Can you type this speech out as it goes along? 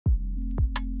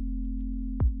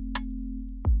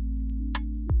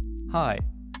Hi,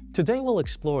 today we'll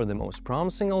explore the most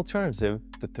promising alternative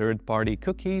to third-party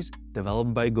cookies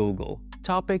developed by Google,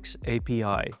 Topics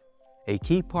API, a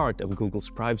key part of Google's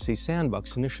Privacy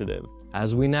Sandbox initiative.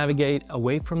 As we navigate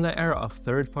away from the era of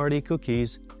third-party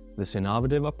cookies, this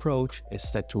innovative approach is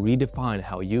set to redefine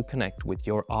how you connect with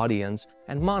your audience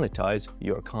and monetize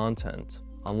your content.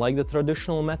 Unlike the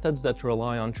traditional methods that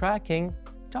rely on tracking,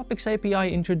 Topics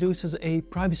API introduces a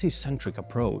privacy-centric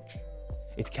approach.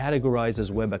 It categorizes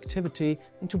web activity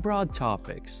into broad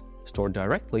topics, stored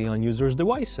directly on users'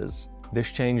 devices.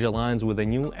 This change aligns with a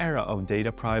new era of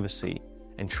data privacy,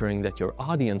 ensuring that your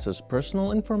audience's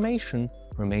personal information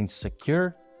remains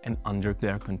secure and under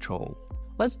their control.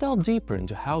 Let's delve deeper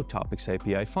into how Topics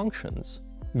API functions.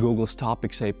 Google's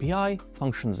Topics API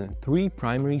functions in three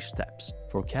primary steps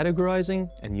for categorizing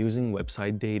and using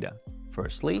website data.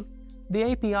 Firstly,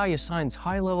 the API assigns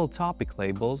high-level topic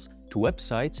labels to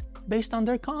websites based on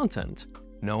their content,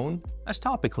 known as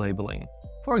topic labeling.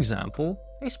 For example,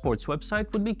 a sports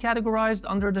website would be categorized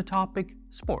under the topic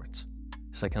Sports.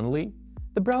 Secondly,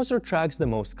 the browser tracks the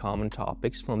most common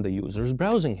topics from the user's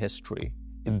browsing history.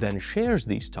 It then shares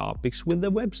these topics with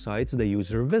the websites the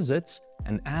user visits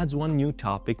and adds one new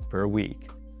topic per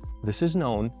week. This is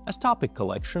known as topic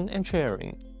collection and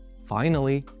sharing.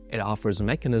 Finally, it offers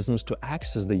mechanisms to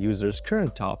access the user's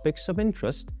current topics of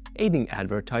interest, aiding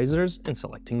advertisers in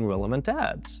selecting relevant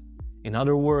ads. In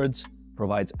other words,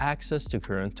 provides access to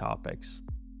current topics.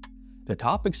 The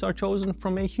topics are chosen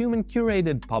from a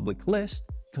human-curated public list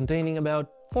containing about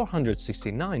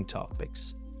 469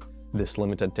 topics. This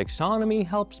limited taxonomy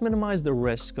helps minimize the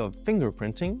risk of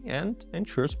fingerprinting and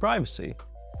ensures privacy.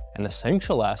 An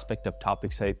essential aspect of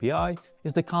Topics API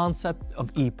is the concept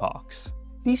of epochs.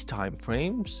 These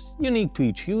timeframes, unique to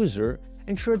each user,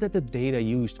 ensure that the data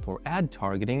used for ad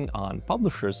targeting on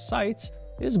publishers' sites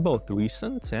is both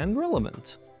recent and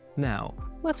relevant. Now,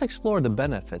 let's explore the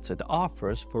benefits it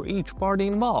offers for each party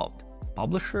involved: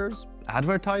 publishers,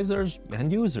 advertisers,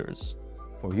 and users.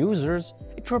 For users,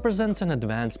 it represents an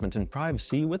advancement in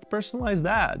privacy with personalized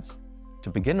ads.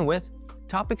 To begin with,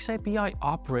 Topics API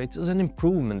operates as an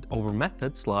improvement over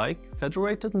methods like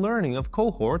federated learning of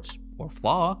cohorts, or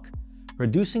FLoC,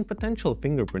 reducing potential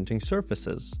fingerprinting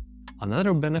surfaces.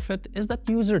 Another benefit is that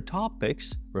user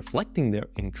topics, reflecting their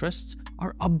interests,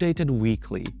 are updated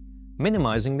weekly,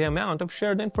 minimizing the amount of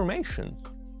shared information.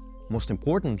 Most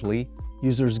importantly,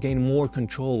 users gain more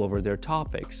control over their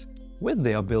topics, with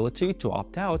the ability to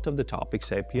opt out of the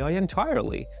Topics API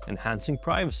entirely, enhancing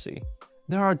privacy.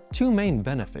 There are two main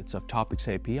benefits of Topics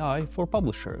API for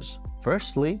publishers.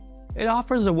 Firstly, it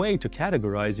offers a way to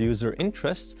categorize user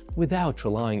interests without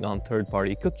relying on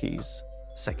third-party cookies.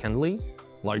 Secondly,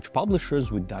 large publishers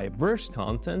with diverse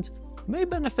content may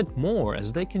benefit more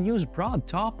as they can use broad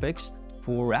topics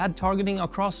for ad targeting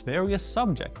across various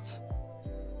subjects.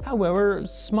 However,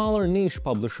 smaller niche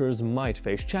publishers might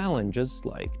face challenges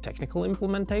like technical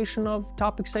implementation of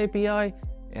Topics API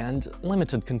and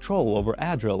limited control over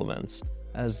ad relevance,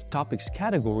 as topics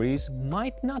categories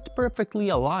might not perfectly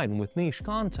align with niche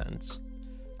contents.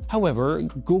 However,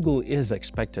 Google is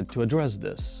expected to address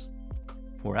this.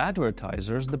 For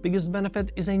advertisers, the biggest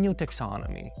benefit is a new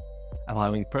taxonomy,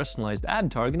 allowing personalized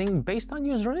ad targeting based on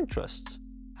user interests.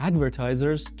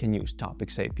 Advertisers can use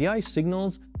Topics API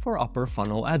signals for upper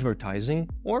funnel advertising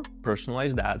or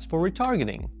personalized ads for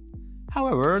retargeting.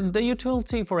 However, the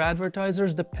utility for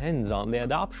advertisers depends on the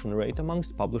adoption rate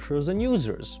amongst publishers and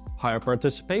users. Higher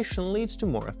participation leads to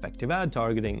more effective ad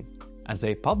targeting. As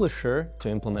a publisher, to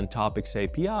implement Topics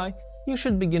API, you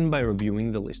should begin by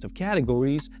reviewing the list of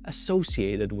categories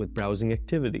associated with browsing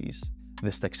activities.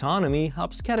 This taxonomy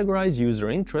helps categorize user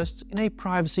interests in a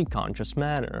privacy-conscious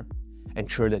manner.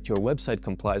 Ensure that your website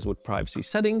complies with privacy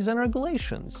settings and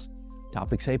regulations.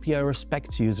 Topics API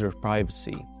respects user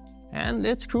privacy, and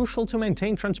it's crucial to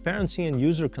maintain transparency and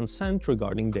user consent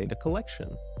regarding data collection.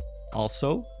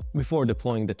 Also, before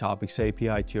deploying the Topics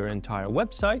API to your entire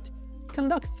website,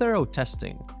 conduct thorough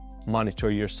testing.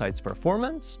 Monitor your site's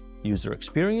performance, user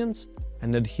experience,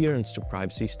 and adherence to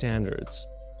privacy standards.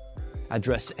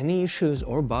 Address any issues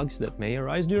or bugs that may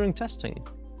arise during testing.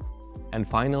 And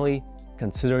finally,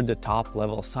 consider the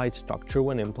top-level site structure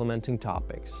when implementing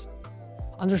topics.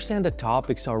 Understand that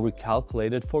topics are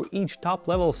recalculated for each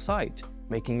top-level site,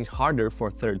 making it harder for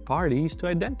third parties to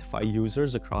identify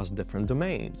users across different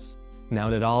domains. Now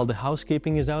that all the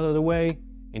housekeeping is out of the way,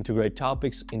 integrate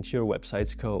topics into your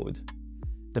website's code.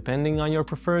 Depending on your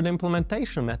preferred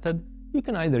implementation method, you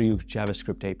can either use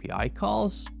JavaScript API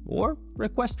calls or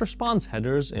request-response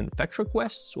headers in fetch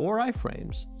requests or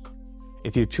iframes.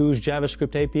 If you choose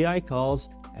JavaScript API calls,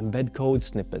 embed code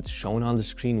snippets shown on the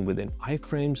screen within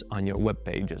iframes on your web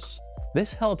pages.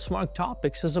 This helps mark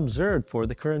topics as observed for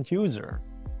the current user.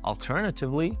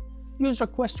 Alternatively, use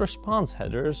request response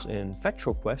headers in fetch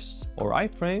requests or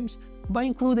iframes by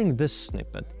including this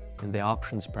snippet in the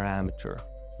options parameter.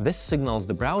 This signals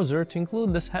the browser to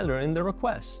include this header in the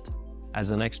request.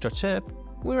 As an extra tip,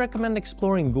 we recommend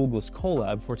exploring Google's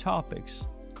Colab for topics,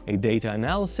 a data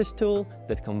analysis tool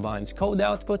that combines code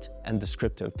output and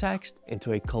descriptive text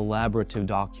into a collaborative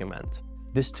document.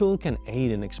 This tool can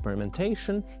aid in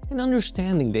experimentation and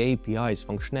understanding the API's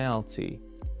functionality.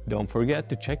 Don't forget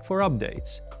to check for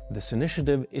updates. This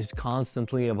initiative is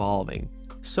constantly evolving,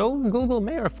 so Google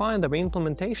may refine their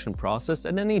implementation process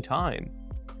at any time.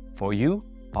 For you,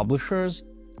 publishers,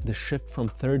 the shift from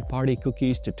third-party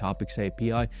cookies to Topics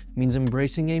API means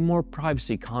embracing a more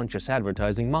privacy-conscious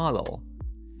advertising model.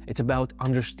 It's about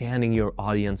understanding your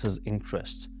audience's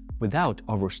interests without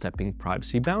overstepping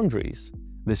privacy boundaries.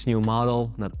 This new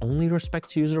model not only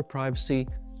respects user privacy,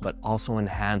 but also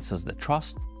enhances the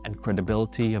trust and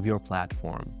credibility of your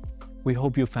platform. We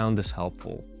hope you found this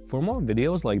helpful. For more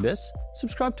videos like this,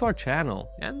 subscribe to our channel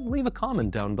and leave a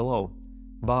comment down below.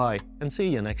 Bye, and see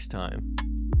you next time.